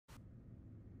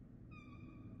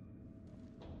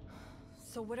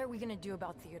So what are we gonna do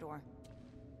about Theodore?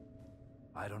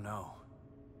 I don't know.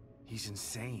 He's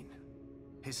insane.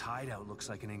 His hideout looks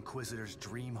like an Inquisitor's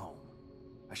dream home.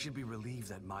 I should be relieved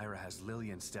that Myra has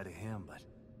Lily instead of him, but...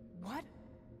 What?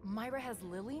 Myra has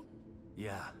Lily?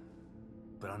 Yeah,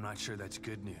 but I'm not sure that's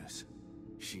good news.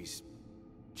 She's...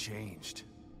 changed.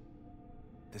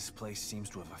 This place seems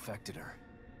to have affected her.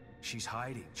 She's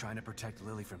hiding, trying to protect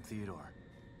Lily from Theodore.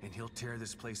 And he'll tear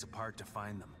this place apart to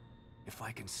find them. If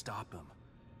I can stop him,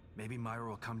 maybe Myra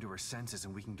will come to her senses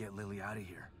and we can get Lily out of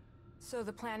here. So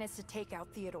the plan is to take out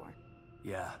Theodore?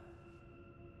 Yeah,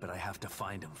 but I have to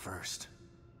find him first.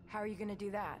 How are you gonna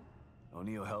do that?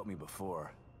 O'Neill helped me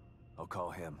before. I'll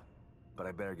call him. But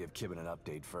I better give Kibben an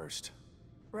update first.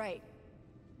 Right.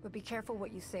 But be careful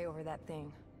what you say over that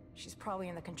thing. She's probably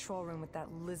in the control room with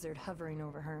that lizard hovering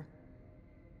over her.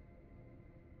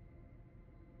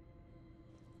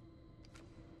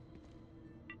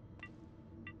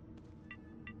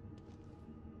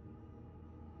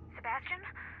 Sebastian?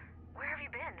 Where have you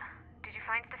been? Did you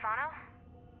find Stefano?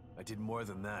 I did more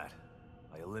than that.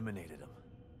 I eliminated him.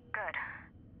 Good.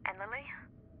 And Lily?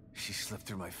 She slipped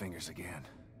through my fingers again.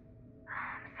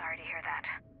 I'm sorry to hear that.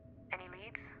 Any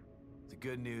leads? The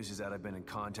good news is that I've been in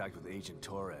contact with Agent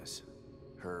Torres.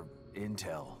 Her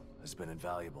intel has been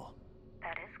invaluable.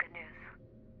 That is good news.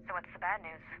 So what's the bad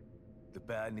news? The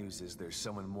bad news is there's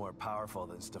someone more powerful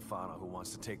than Stefano who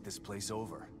wants to take this place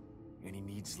over. And he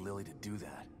needs Lily to do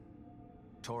that.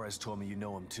 Torres told me you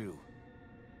know him too.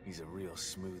 He's a real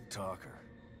smooth talker.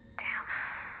 Damn.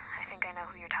 I think I know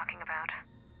who you're talking about.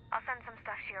 I'll send some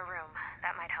stuff to your room.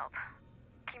 That might help.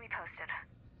 Keep me posted.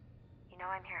 You know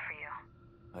I'm here for you.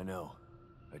 I know.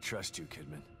 I trust you,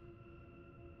 Kidman.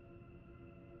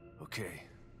 Okay.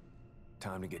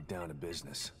 Time to get down to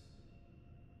business.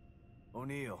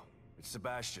 O'Neill, it's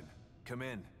Sebastian. Come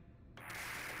in.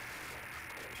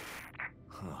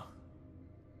 Huh.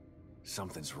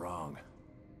 Something's wrong.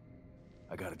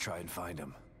 I gotta try and find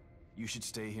him. You should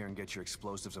stay here and get your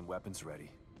explosives and weapons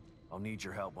ready. I'll need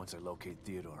your help once I locate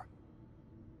Theodore.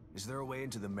 Is there a way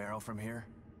into the Marrow from here?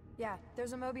 Yeah,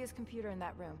 there's a Mobius computer in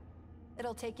that room.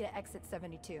 It'll take you to exit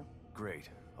 72. Great.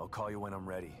 I'll call you when I'm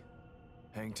ready.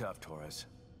 Hang tough, Torres.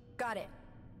 Got it.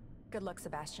 Good luck,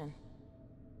 Sebastian.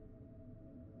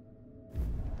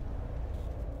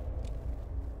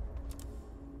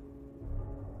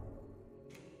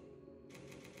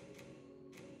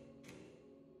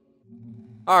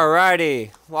 Alrighty,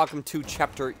 welcome to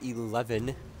chapter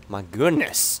 11. My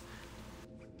goodness.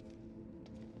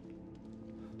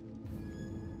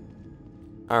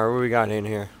 Alright, what we got in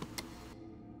here?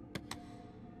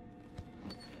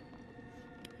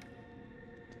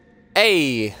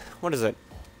 Hey, what is it?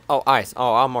 Oh, ice.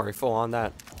 Oh, I'm already full on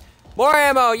that. More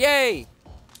ammo, yay!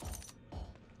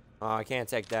 Oh, I can't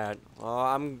take that.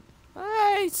 Oh,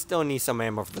 I still need some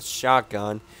ammo for the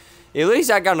shotgun. At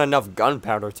least I got enough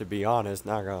gunpowder, to be honest,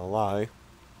 not gonna lie.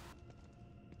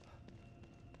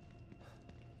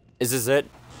 Is this it?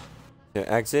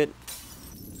 The exit?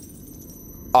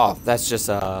 Oh, that's just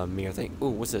a mere thing. Ooh,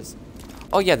 what's this?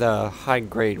 Oh yeah, the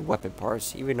high-grade weapon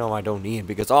parts, even though I don't need it,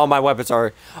 because all my weapons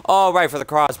are all right for the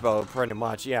crossbow, pretty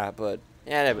much, yeah, but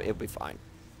yeah, it'll be fine.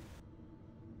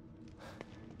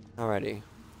 Alrighty.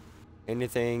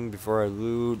 Anything before I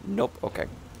loot? Nope, okay.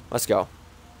 Let's go.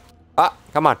 Ah,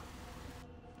 come on.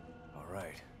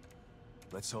 Alright.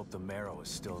 Let's hope the Marrow is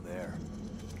still there.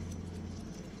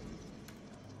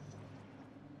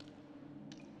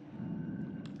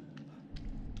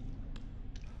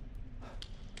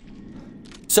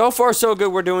 So far, so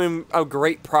good. We're doing a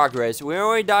great progress. We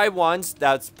only died once.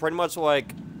 That's pretty much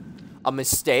like a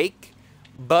mistake.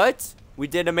 But we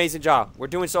did an amazing job. We're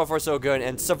doing so far, so good.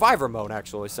 And survivor mode,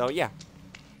 actually. So, yeah.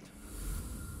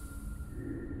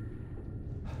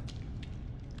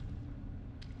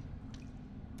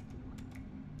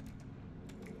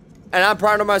 And I'm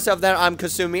proud of myself that I'm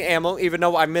consuming ammo, even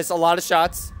though I miss a lot of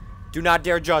shots. Do not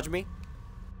dare judge me.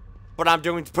 But I'm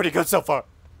doing pretty good so far.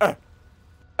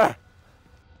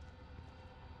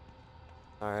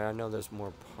 Alright, I know there's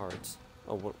more parts.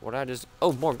 Oh, what I just...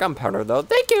 Oh, more gunpowder, though.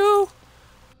 Thank you!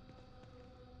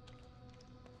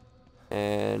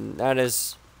 And that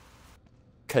is...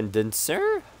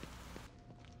 condenser?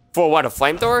 For what, a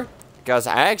flamethrower? Because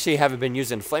I actually haven't been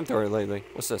using flamethrower lately.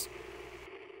 What's this?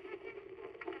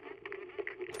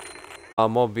 A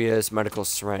Mobius medical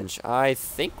syringe. I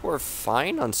think we're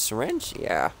fine on syringe?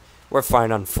 Yeah. We're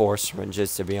fine on 4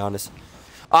 syringes, to be honest.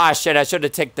 Ah, shit, I should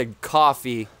have taken the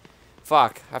coffee.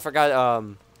 Fuck, I forgot,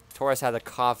 Torres had the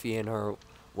coffee in her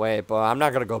way, but I'm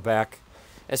not gonna go back.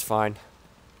 It's fine.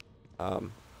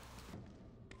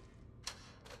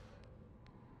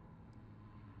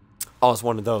 Oh, it's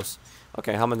one of those.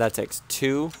 Okay, how many that takes?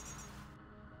 2.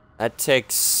 That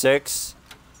takes 6.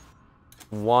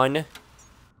 1.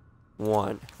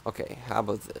 1. Okay, how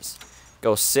about this?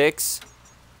 Go 6,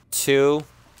 2,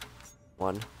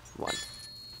 1, 1.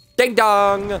 Ding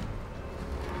dong!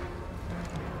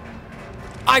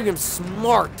 I am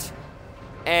smart!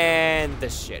 And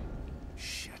this shit.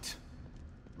 Shit.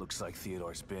 Looks like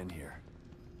Theodore's been here.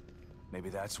 Maybe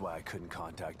that's why I couldn't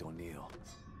contact O'Neill.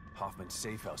 Hoffman's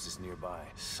safe house is nearby.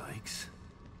 Sykes?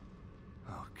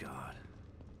 Oh, God.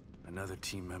 Another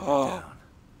team member down.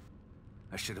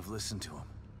 I should have listened to him.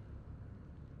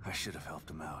 I should have helped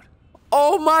him out.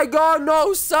 Oh my God,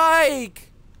 no,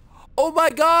 Psych! Oh my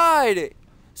God!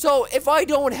 So if I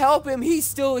don't help him,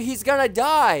 he's gonna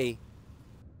die.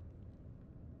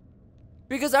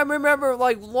 Because I remember,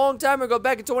 like, a long time ago,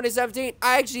 back in 2017,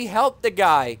 I actually helped the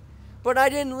guy. But I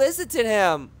didn't listen to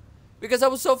him. Because I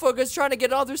was so focused trying to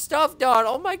get other stuff done.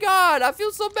 Oh my God, I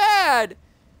feel so bad.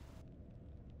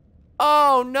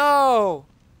 Oh no.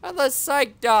 I let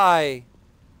Psych die.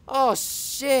 Oh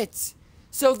shit.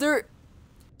 So there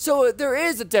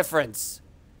is a difference.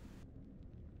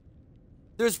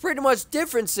 There's pretty much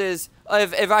differences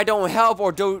if I don't help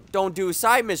or don't do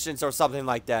side missions or something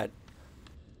like that.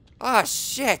 Ah,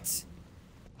 shit.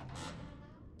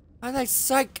 I let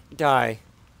Psych die.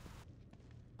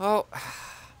 Oh.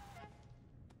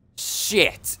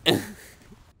 Shit.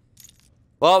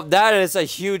 Well, that is a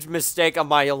huge mistake of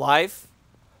my life.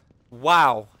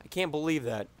 Wow. I can't believe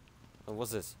that.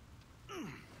 What's this?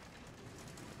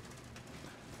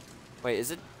 Wait,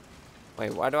 is it?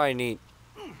 Wait, why do I need...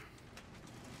 I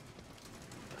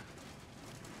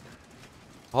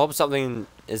hope something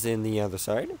is in the other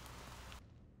side.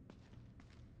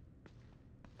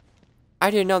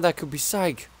 I didn't know that could be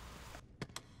Psych.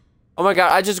 Oh my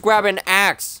God, I just grabbed an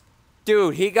axe.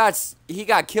 Dude, he got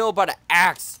killed by the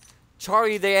axe.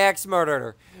 Charlie the axe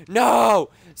murderer.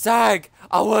 No! Psych!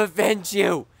 I will avenge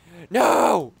you!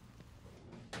 No!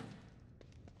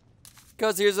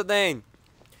 Because here's the thing.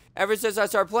 Ever since I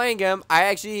started playing him, I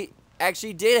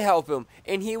actually did help him.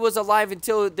 And he was alive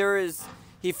until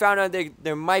he found out that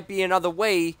there might be another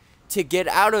way to get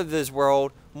out of this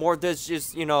world. More than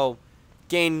just, you know,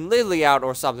 gain Lily out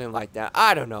or something like that.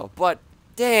 I don't know. But,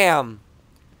 damn.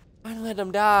 I let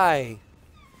him die.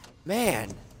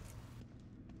 Man.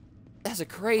 That's a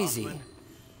crazy. Hoffman,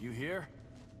 you here?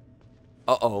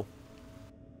 Uh-oh.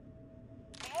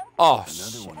 Oh, Another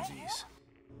shit. one of these.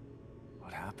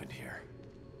 What happened here?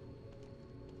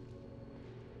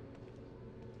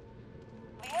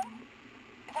 Liam?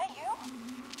 Is that you?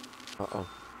 Uh-oh.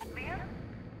 Liam?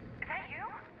 Is that you?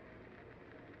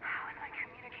 How is my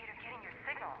communicator getting your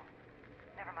signal?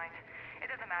 Never mind. It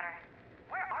doesn't matter.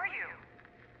 Where are you?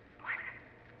 What?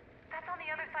 That's on the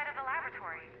other side of the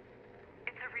laboratory.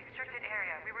 It's a restricted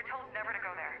area. We were told never to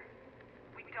go there.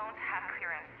 We don't have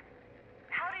clearance.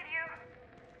 How did you...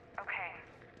 Okay,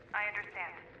 I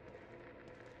understand.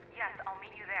 Yes, I'll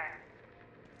meet you there.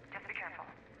 Just be careful.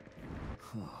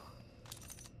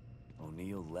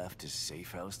 O'Neill left his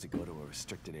safe house to go to a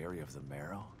restricted area of the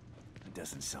Marrow? It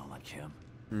doesn't sound like him.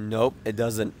 Nope, it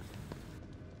doesn't.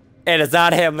 It is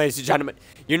not him, ladies and gentlemen.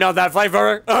 You know that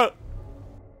flavor?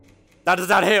 That is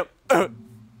not him.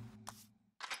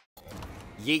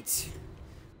 Yeet.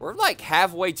 We're like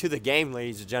halfway to the game,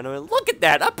 ladies and gentlemen. Look at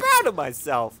that. I'm proud of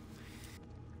myself.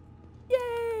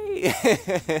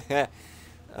 Yay.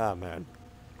 Oh, man.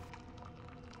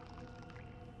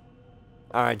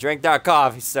 All right, drink that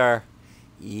coffee, sir.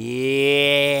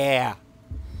 Yeah.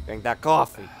 Drink that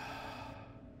coffee.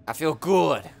 I feel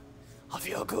good. I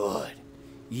feel good.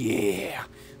 Yeah.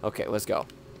 Okay, let's go.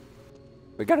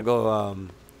 We gotta go,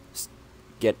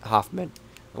 get Hoffman.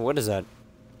 What is that?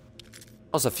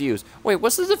 Oh, it's a fuse. Wait,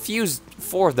 what's the fuse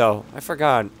for, though? I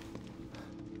forgot.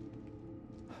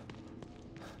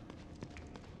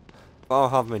 Follow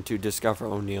Hoffman to discover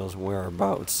O'Neill's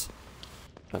whereabouts.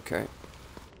 Okay.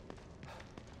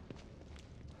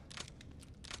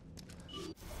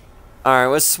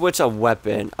 Alright, let's switch a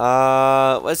weapon.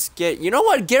 Let's get... You know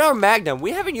what? Get our Magnum.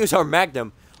 We haven't used our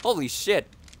Magnum. Holy shit.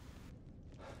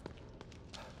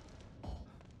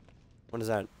 What is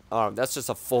that? Oh, that's just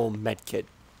a full med kit.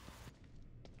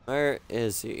 Where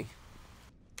is he?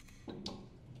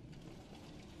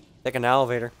 Take an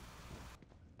elevator.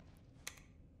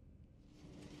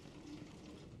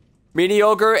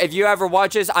 Mediocre, if you ever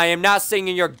watch this, I am not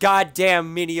singing your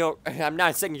goddamn I'm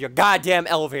not singing your goddamn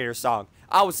elevator song.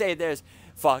 I will say this.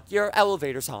 Fuck your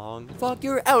elevator song. Fuck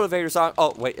your elevator song.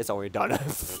 Oh, wait, it's already done.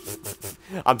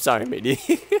 I'm sorry, Mini.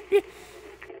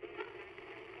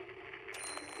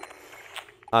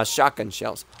 Shotgun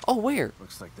shells. Oh, where?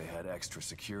 Looks like they had extra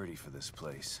security for this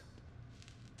place.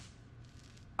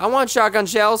 I want shotgun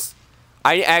shells.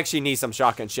 I actually need some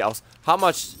shotgun shells. How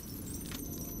much?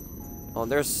 Oh,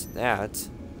 there's that.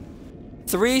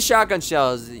 3 shotgun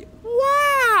shells.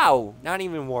 Wow! Not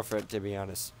even worth it, to be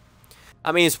honest.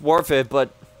 I mean, it's worth it,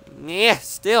 but yeah,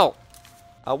 still.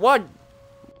 I want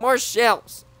more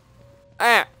shells.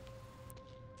 Ah.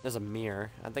 There's a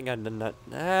mirror. I think I did not.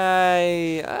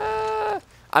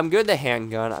 I'm good with the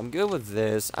handgun. I'm good with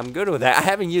this. I'm good with that. I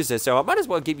haven't used it, so I might as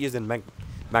well keep using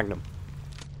Magnum.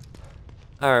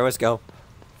 Alright, let's go.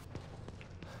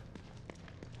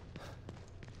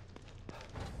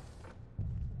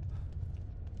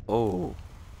 Oh.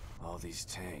 All these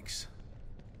tanks.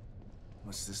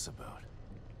 What's this about?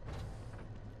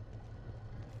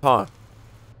 Huh.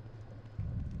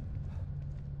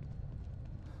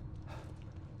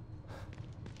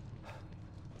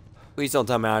 Please don't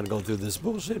tell me I had to go through this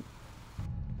bullshit.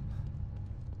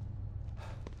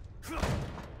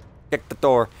 Kick the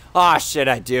door. Ah, shit,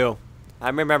 I do. I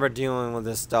remember dealing with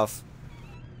this stuff.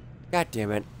 God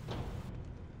damn it.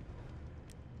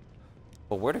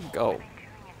 But where to go? What are they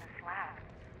doing in this lab?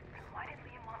 And why did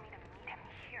Liam want me to meet him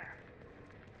here?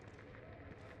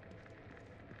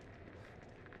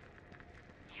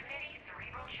 Unity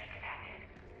cerebral chip detected.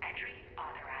 Entry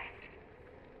authorized.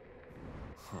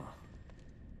 Huh.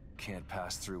 Can't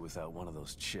pass through without one of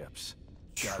those chips.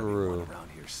 Gotta be True. one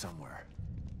around here somewhere.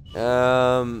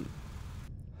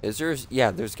 Is there?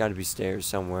 Yeah, there's got to be stairs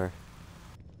somewhere.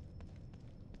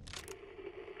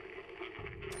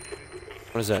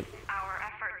 What is that? Our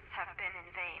efforts have been in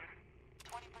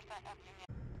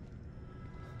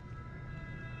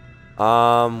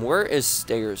vain. Where is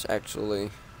stairs actually?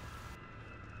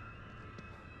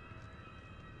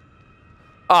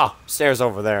 Oh, stairs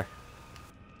over there.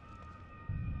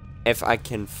 If I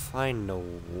can find a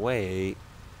way.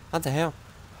 What the hell?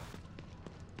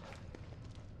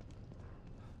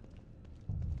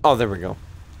 Oh, there we go.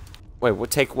 Wait, we'll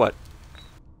take what?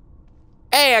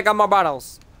 Hey, I got more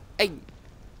bottles. Hey.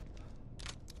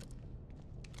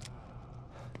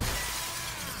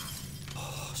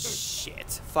 Oh, shit.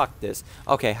 Fuck this.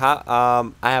 Okay,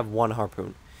 I have 1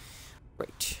 harpoon.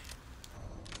 Great.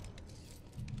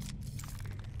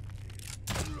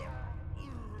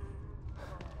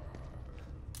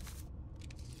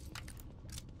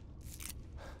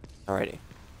 Alrighty.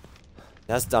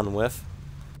 That's done with.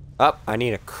 Up, I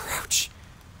need a crouch.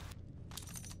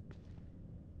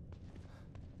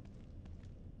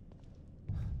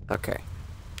 Okay.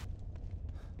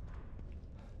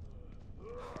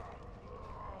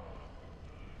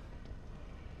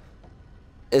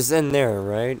 It's in there,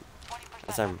 right?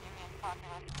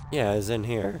 Yeah, it's in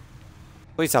here.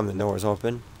 Please tell me the door is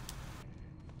open.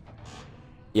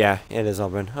 Yeah, it is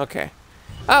open. Okay.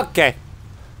 Okay.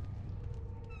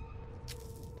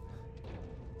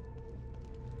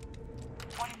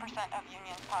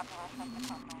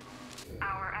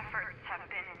 Our efforts have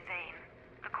been in vain.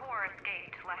 The core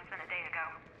escaped less than a day ago.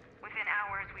 Within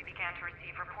hours, we began to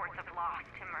receive reports of lost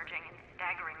emerging in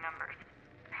staggering numbers.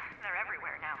 They're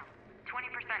everywhere now. 20%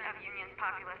 of Union's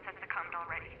populace has succumbed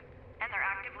already, and they're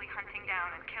actively hunting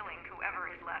down and killing whoever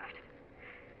is left.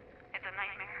 It's a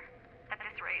nightmare. At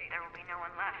this rate, there will be no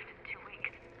one left in 2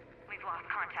 weeks. We've lost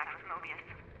contact with Mobius.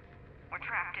 We're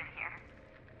trapped in here.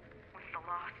 With the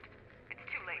lost. It's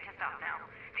too late to stop now.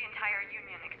 The entire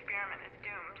Union experiment is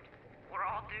doomed. We're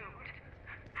all doomed.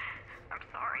 I'm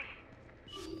sorry.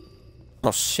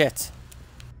 Oh, shit.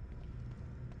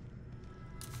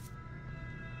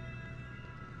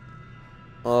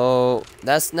 Oh,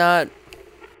 that's not...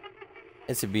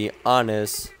 And to be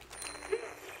honest...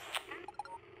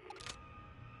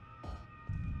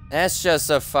 That's just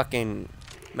a fucking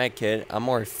medkit. I'm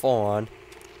already full on.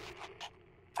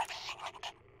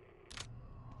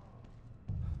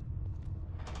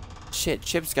 Shit,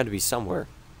 Chip's gotta be somewhere.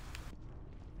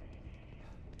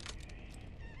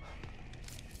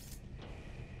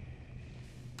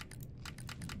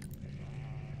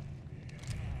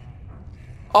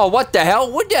 Oh, what the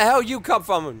hell? Where the hell you come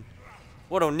from?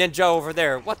 What a ninja over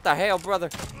there. What the hell, brother?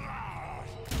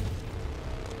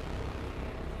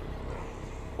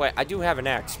 Wait, I do have an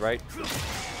axe, right?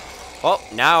 Oh,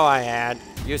 now I had.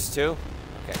 Used to.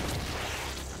 Okay.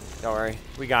 Don't worry.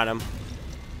 We got him.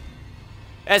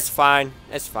 It's fine.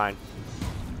 It's fine.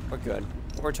 We're good.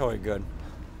 We're totally good.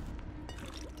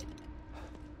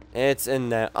 It's in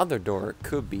that other door.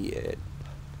 Could be it.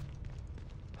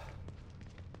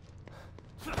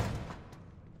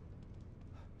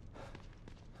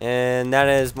 And that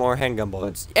is more handgun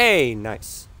bullets. Yay,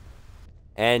 nice.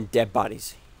 And dead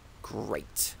bodies.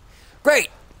 Great. Great!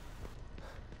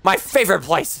 My favorite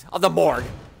place of the morgue.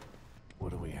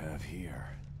 What do we have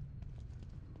here?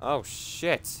 Oh,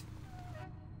 shit.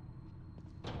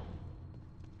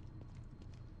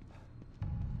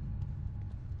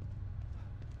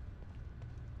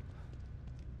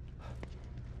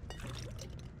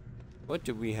 What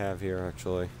do we have here,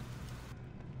 actually?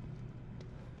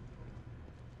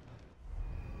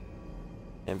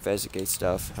 Investigate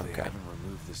stuff. If they Okay. haven't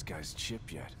removed this guy's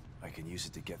chip yet, I can use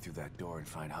it to get through that door and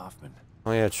find Hoffman.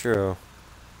 Oh, yeah, true.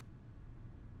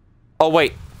 Oh,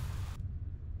 wait.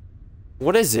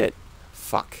 What is it?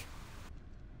 Fuck.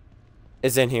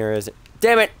 It's in here, is it?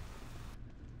 Damn it!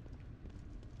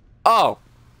 Oh!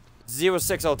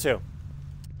 0602.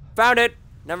 Found it!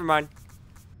 Never mind.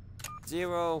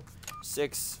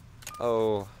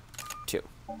 0602.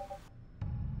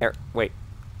 Here, wait.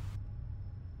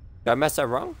 Did I mess that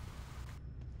wrong?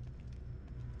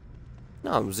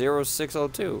 No,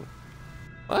 0602.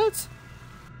 What?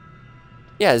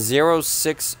 Yeah,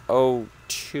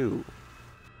 0602.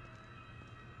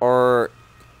 Or...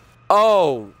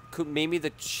 Oh! Could maybe the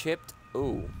chipped...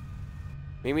 Ooh.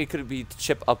 Maybe it could be the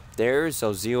chip up there,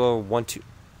 so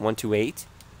 128?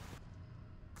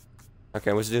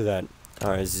 Okay, let's do that.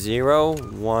 Alright,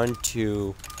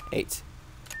 128.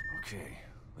 Okay,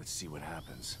 let's see what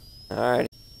happens. Alright.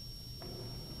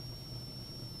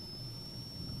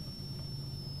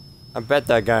 I bet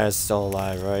that guy is still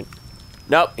alive, right?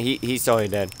 Nope, he's totally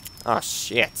dead. Oh,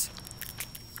 shit.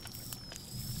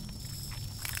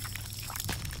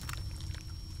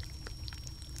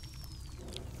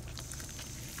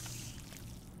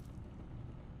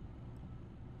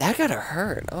 That gotta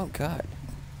hurt. Oh, God.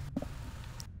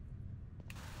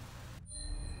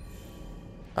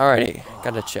 Alrighty,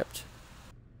 got it chipped.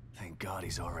 Thank God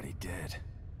he's already dead.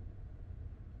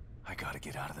 I gotta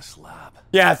get out of this lab.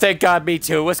 Yeah, thank God, me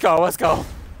too. Let's go, let's go.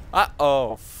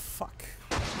 Uh-oh, fuck.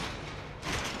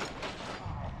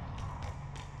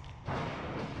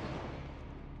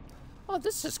 Oh,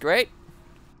 this is great.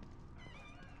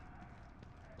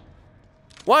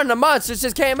 One of the monsters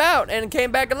just came out and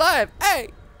came back alive. Hey!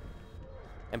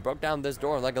 And broke down this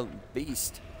door like a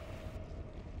beast.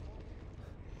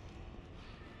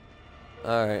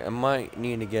 Alright, I might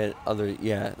need to get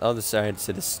the other side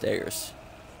to the stairs.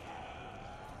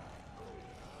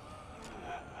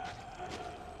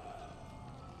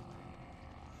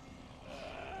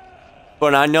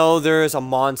 But I know there is a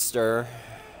monster.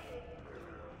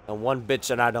 And one bitch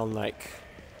that I don't like.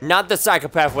 Not the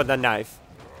psychopath with a knife.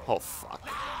 Oh, fuck.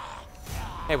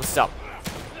 Hey, what's up?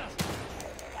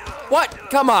 What?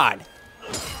 Come on.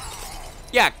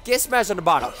 Yeah, get smashed on the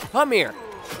bottom. Come here.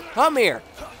 Come here.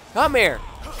 Come here.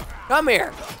 Come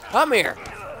here. Come here.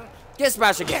 Get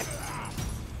smashed again.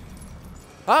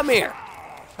 Come here.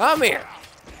 Come here.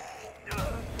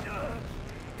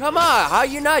 Come on. How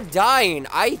you not dying?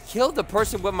 I killed the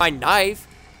person with my knife.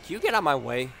 Can you get out of my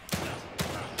way?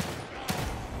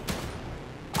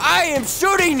 I am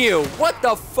shooting you. What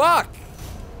the fuck?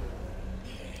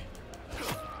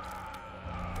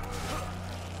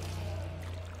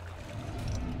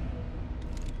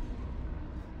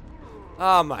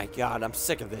 Oh my God, I'm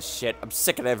sick of this shit. I'm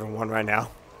sick of everyone right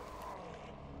now.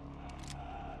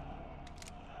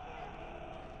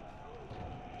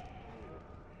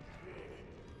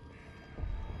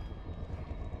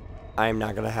 I am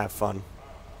not gonna have fun.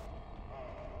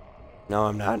 No,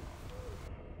 I'm not.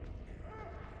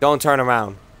 Don't turn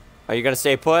around. Are you gonna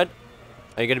stay put?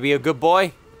 Are you gonna be a good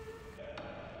boy?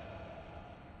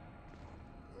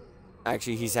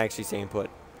 Actually, he's actually staying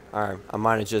put. Alright, I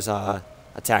might just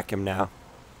attack him now.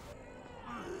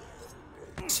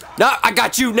 No, I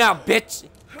got you now, bitch!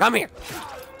 Come here!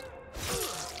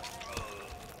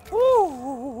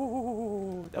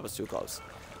 Woo! That was too close.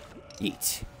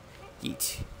 Eat.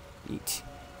 Eat. Eat.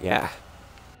 Yeah.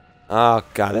 Oh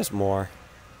God, there's more.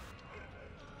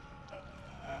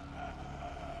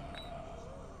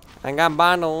 I got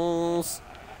bottles.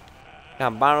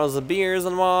 Got bottles of beers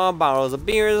on the wall. Bottles of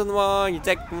beers on the wall. You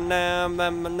take them down.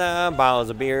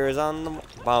 Bottles of beers on the wall.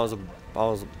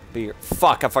 Bottles of beer.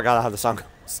 Fuck, I forgot how the song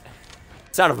goes.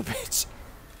 Son of a bitch.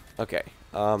 Okay.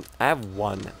 I have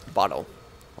one bottle.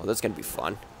 Oh, that's gonna be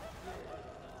fun.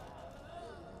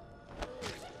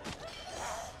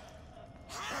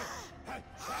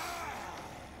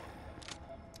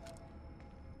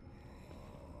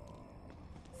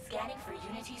 Scanning for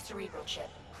Unity cerebral chip.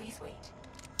 Please wait.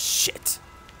 Shit.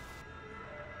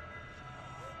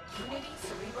 Unity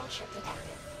cerebral chip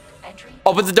detected. Entry.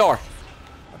 Open the door.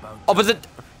 Open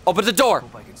the door.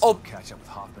 Hope I can still Oh. catch up with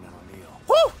Hoffman and O'Neill.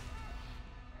 Woo!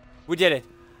 We did it.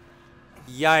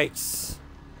 Yikes.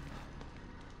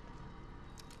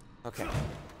 Okay.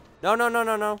 No, no, no,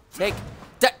 no, no. Take.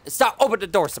 Stop. Open the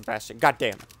door, Sebastian. God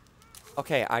damn.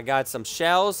 Okay, I got some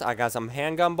shells. I got some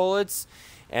handgun bullets.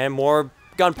 And more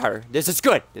gunpowder. This is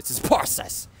good. This is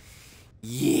process.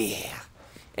 Yeah.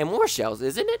 And more shells,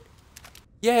 isn't it?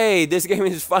 Yay, this game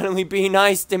is finally being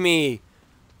nice to me.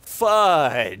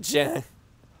 Fudge.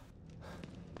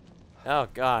 Oh,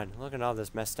 God. Look at all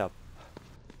this messed up.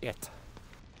 Shit.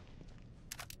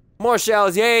 More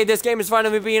shells. Yay, this game is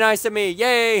finally being nice to me.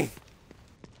 Yay.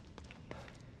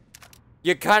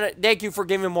 You thank you for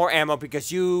giving more ammo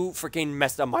because you freaking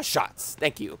messed up my shots.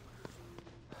 Thank you.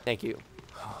 Thank you.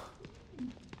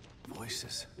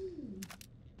 Voices.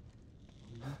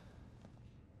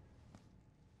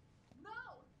 No!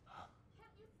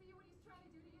 Can't you see what he's trying to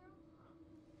do to you?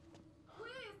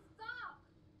 Please, stop!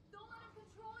 Don't let him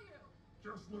control you!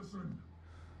 Just listen.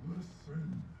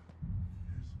 Listen.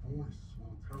 His voice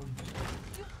will tell you.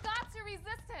 You've got to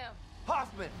resist him!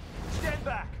 Hoffman, stand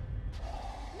back.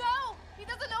 No! He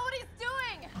doesn't know what he's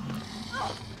doing!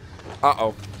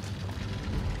 Uh-oh.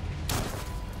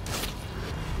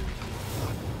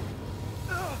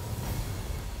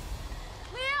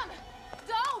 Liam!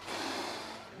 Don't!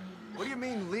 What do you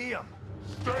mean, Liam?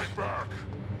 Stay back.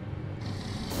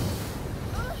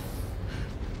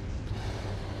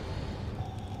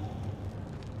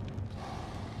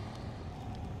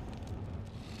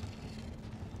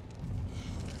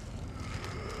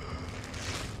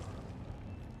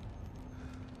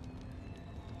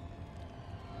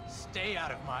 Stay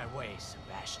out of my way,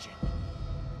 Sebastian.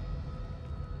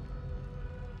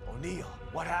 O'Neill,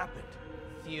 what happened?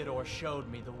 Theodore showed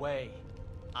me the way.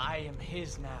 I am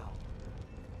his now.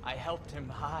 I helped him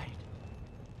hide.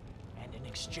 And in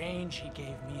exchange, he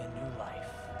gave me a new life.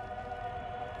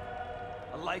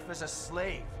 A life as a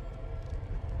slave.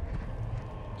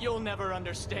 You'll never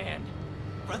understand.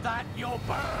 For that, you'll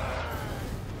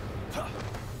burn!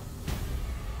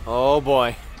 Oh,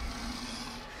 boy.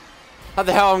 How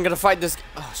the hell am I gonna fight this?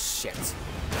 Oh, shit.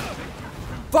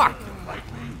 Fuck!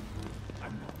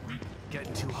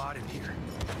 Getting too hot in here.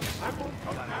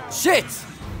 Shit!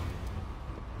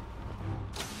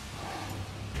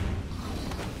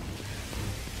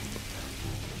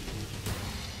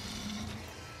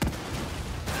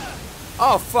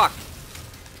 Oh, fuck.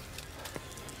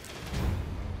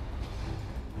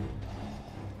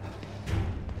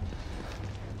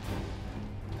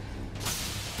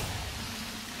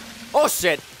 Oh,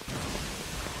 shit.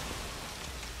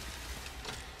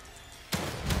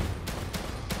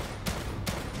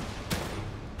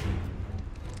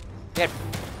 Get.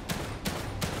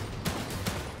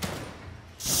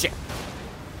 Shit.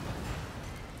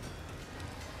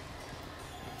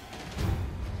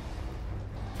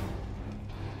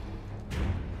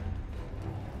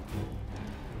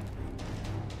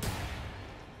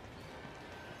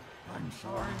 I'm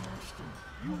sorry, Master.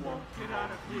 You won't get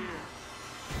out of here.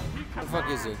 Where the fuck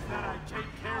is he? That I take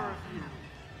care of you.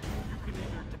 You can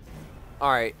either.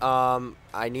 Alright,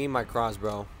 I need my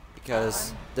crossbow.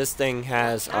 Because this thing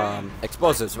has,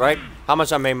 explosives, right? How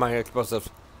much I made my explosives?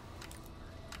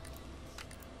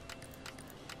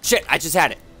 Shit, I just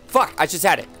had it. Fuck, I just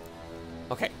had it.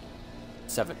 Okay.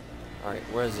 7. Alright,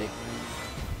 where is he?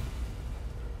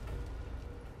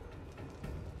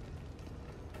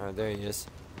 Alright, there he is.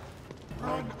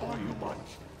 Run all you want.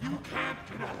 You can't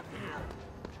get out of here.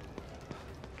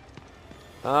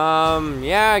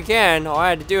 Yeah, I can. All I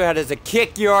had to do is to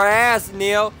kick your ass,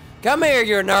 Neil. Come here,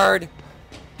 you nerd.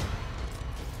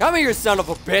 Come here, you son of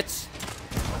a bitch.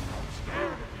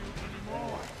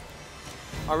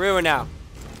 Are we now?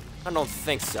 I don't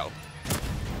think so.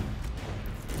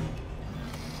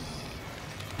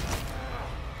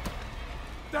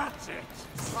 That's it.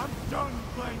 I'm done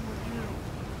playing with you.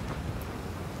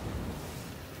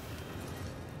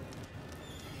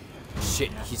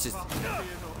 Shit, he's just...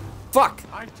 Fuck!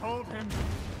 I told him.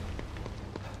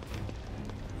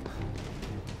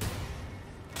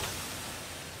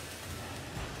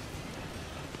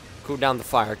 Cool down the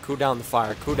fire, cool down the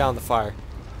fire, cool down the fire.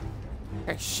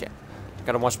 Hey, shit.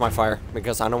 Gotta watch my fire,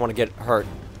 because I don't want to get hurt.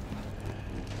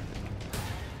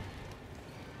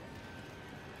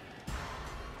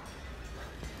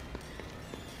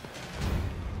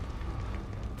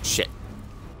 Shit.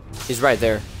 He's right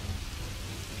there.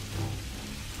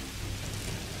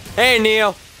 Hey,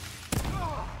 Neil!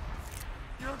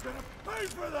 You're gonna pay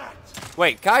for that.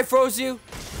 Wait, Kai froze you?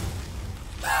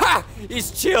 Ha!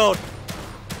 He's chilled!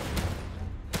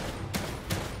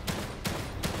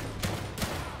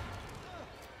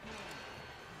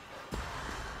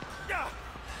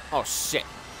 Oh, shit.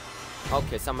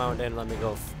 Okay, somehow it didn't let me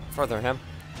go further him.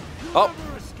 Oh!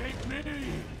 Never escape me.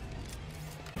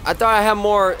 I thought I had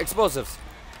more explosives.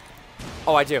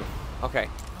 Oh, I do. Okay.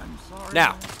 I'm sorry,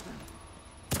 Now. Master.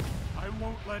 I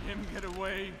won't let him get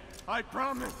away. I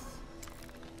promise.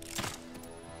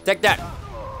 Take that.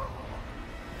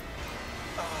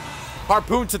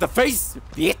 Harpoon to the face,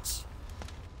 bitch.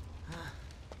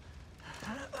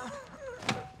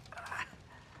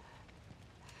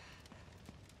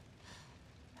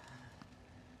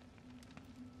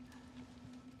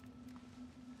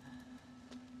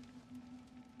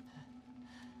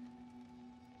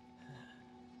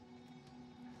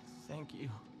 Thank you,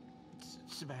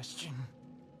 Sebastian.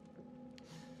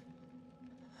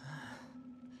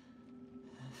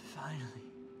 Finally,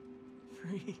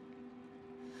 free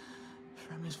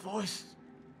from his voice.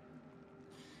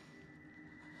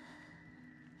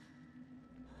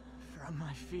 From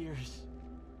my fears.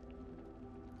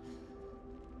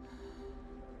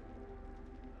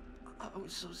 I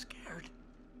was so scared.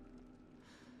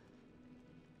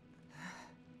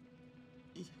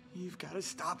 You've got to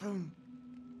stop him.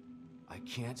 I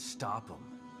can't stop him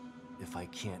if I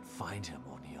can't find him,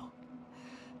 O'Neill.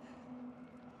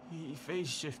 He phase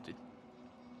shifted.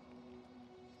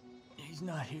 He's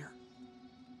not here.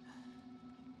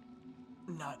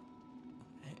 Not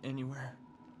anywhere.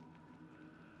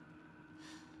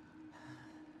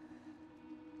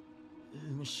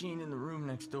 The machine in the room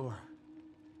next door.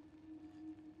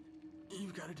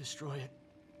 You've got to destroy it.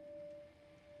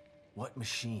 What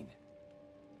machine?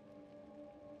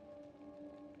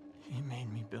 He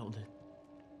made me build it.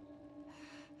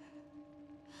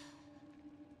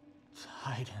 To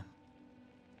hide him.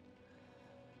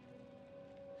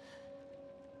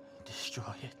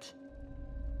 Destroy it.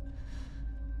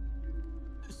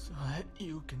 So that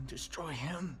you can destroy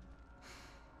him.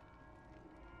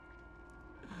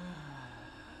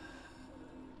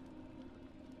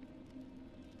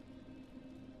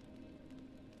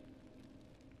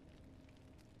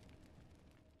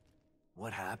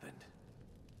 What happened?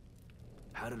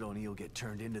 How did O'Neill get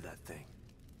turned into that thing?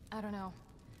 I don't know.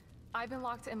 I've been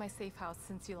locked in my safe house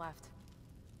since you left.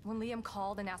 When Liam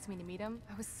called and asked me to meet him,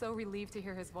 I was so relieved to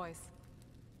hear his voice.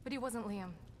 But he wasn't Liam.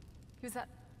 He was that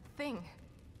thing.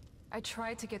 I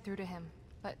tried to get through to him,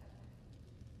 but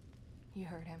you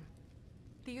heard him.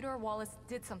 Theodore Wallace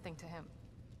did something to him.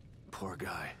 Poor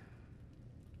guy.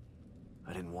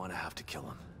 I didn't want to have to kill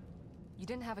him. You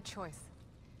didn't have a choice.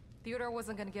 Theodore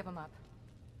wasn't gonna give him up.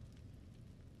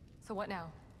 So what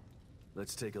now?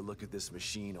 Let's take a look at this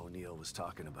machine O'Neill was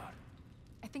talking about.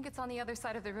 I think it's on the other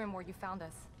side of the room where you found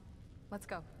us. Let's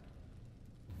go.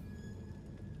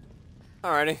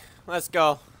 Alrighty, let's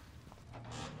go.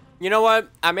 You know what?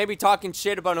 I may be talking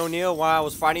shit about O'Neill while I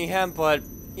was fighting him, but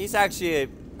he's actually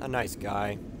a nice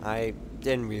guy. I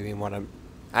didn't really want him.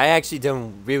 I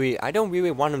don't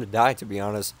really want him to die, to be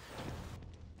honest.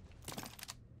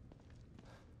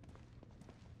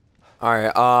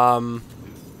 Alright,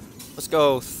 let's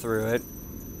go through it.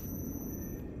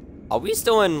 Are we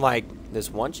still in, like,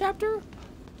 this one chapter?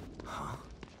 Huh?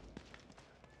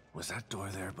 Was that door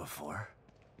there before?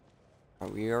 Oh,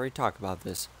 we already talked about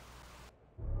this.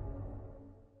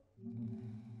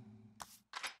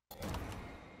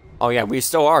 Oh yeah, we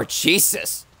still are.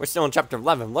 Jesus! We're still in chapter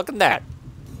 11. Look at that.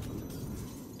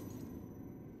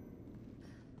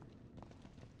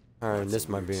 Alright, this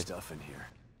might be... stuff in here.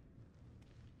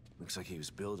 Looks like he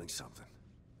was building something.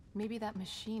 Maybe that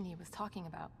machine he was talking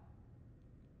about.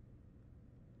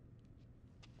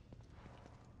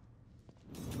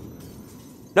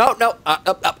 No, no.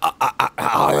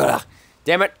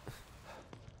 Damn it.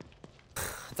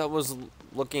 I thought it was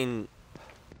looking...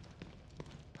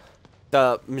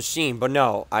 the machine, but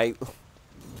no. I...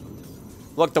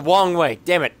 looked the wrong way.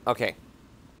 Damn it. Okay.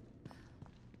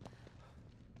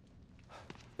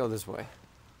 Go this way.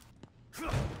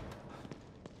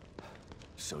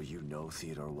 So you know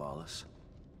Theodore Wallace?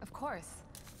 Of course.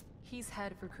 He's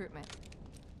head of recruitment.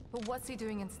 But what's he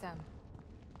doing in STEM?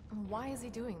 And why is he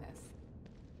doing this?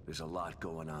 There's a lot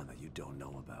going on that you don't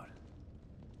know about.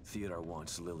 Theodore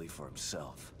wants Lily for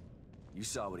himself. You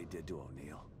saw what he did to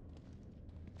O'Neill.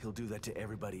 He'll do that to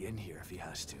everybody in here if he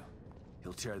has to.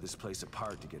 He'll tear this place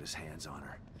apart to get his hands on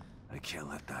her. I can't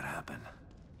let that happen.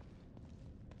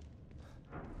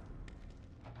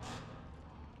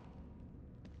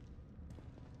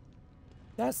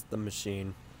 That's the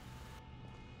machine.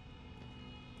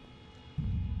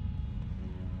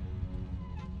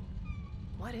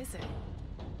 What is it?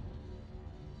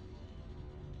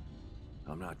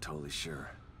 I'm not totally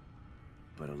sure.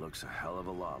 But it looks a hell of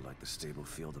a lot like the stable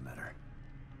field emitter.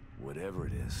 Whatever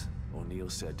it is, O'Neill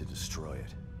said to destroy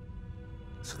it.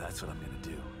 So that's what I'm gonna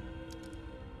do.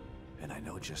 And I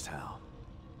know just how.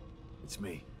 It's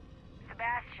me.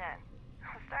 Sebastian,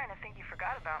 I was starting to think you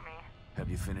forgot about me. Have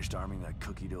you finished arming that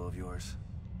cookie dough of yours?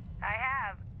 I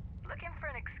have. Looking for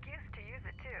an excuse to use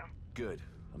it, too. Good.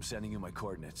 I'm sending you my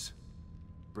coordinates.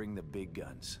 Bring the big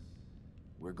guns.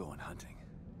 We're going hunting.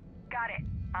 Got it.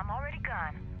 I'm already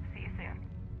gone. See you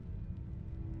soon.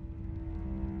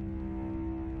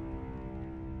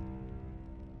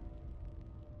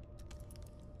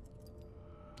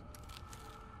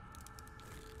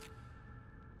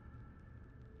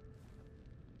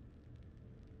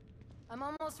 I'm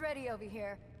almost ready over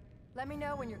here. Let me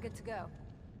know when you're good to go.